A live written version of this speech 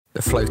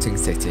The floating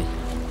city.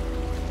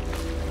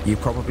 You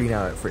probably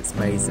know it for its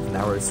maze of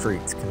narrow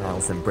streets,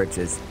 canals and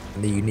bridges,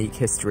 and the unique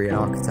history and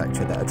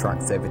architecture that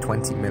attracts over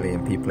 20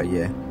 million people a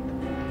year.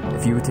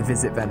 If you were to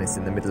visit Venice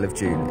in the middle of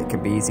June, it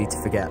can be easy to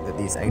forget that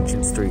these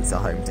ancient streets are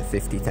home to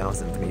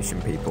 50,000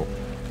 Venetian people,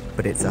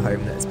 but it's a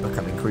home that has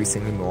become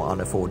increasingly more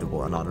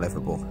unaffordable and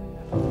unlivable.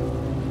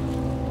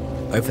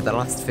 Over the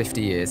last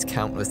 50 years,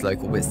 countless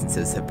local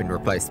businesses have been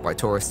replaced by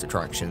tourist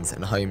attractions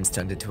and homes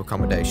turned into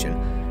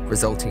accommodation,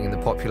 resulting in the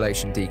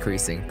population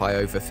decreasing by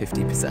over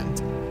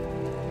 50%.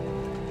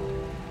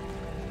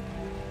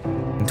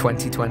 In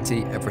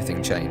 2020,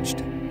 everything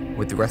changed.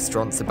 With the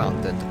restaurants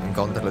abandoned and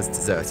gondolas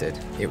deserted,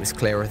 it was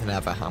clearer than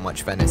ever how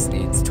much Venice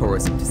needs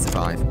tourism to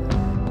survive.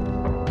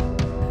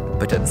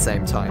 But at the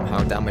same time,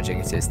 how damaging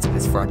it is to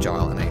this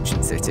fragile and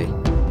ancient city.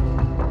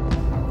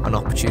 An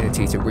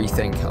opportunity to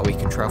rethink how we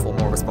can travel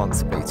more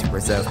responsibly to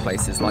preserve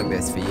places like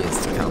this for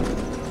years to come.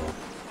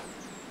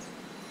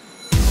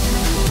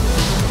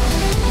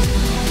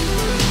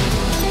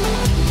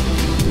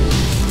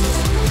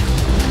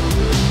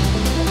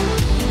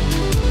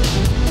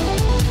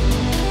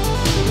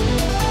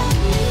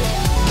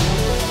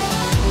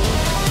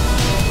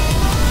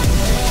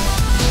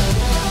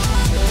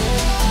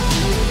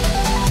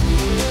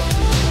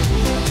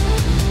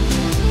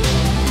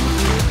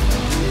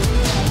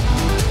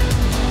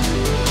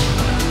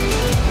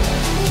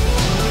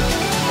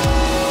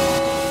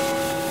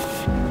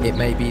 It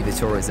may be the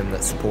tourism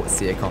that supports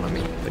the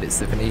economy, but it's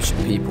the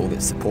Venetian people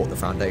that support the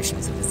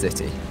foundations of the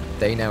city.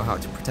 They know how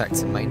to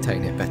protect and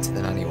maintain it better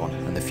than anyone,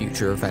 and the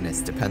future of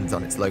Venice depends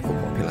on its local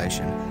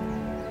population.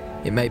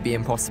 It may be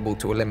impossible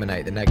to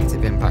eliminate the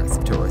negative impacts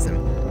of tourism,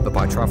 but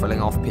by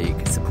travelling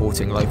off-peak,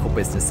 supporting local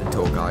business and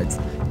tour guides,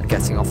 and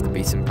getting off the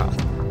beaten path,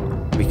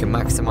 we can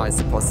maximise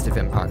the positive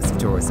impacts of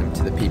tourism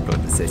to the people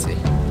of the city.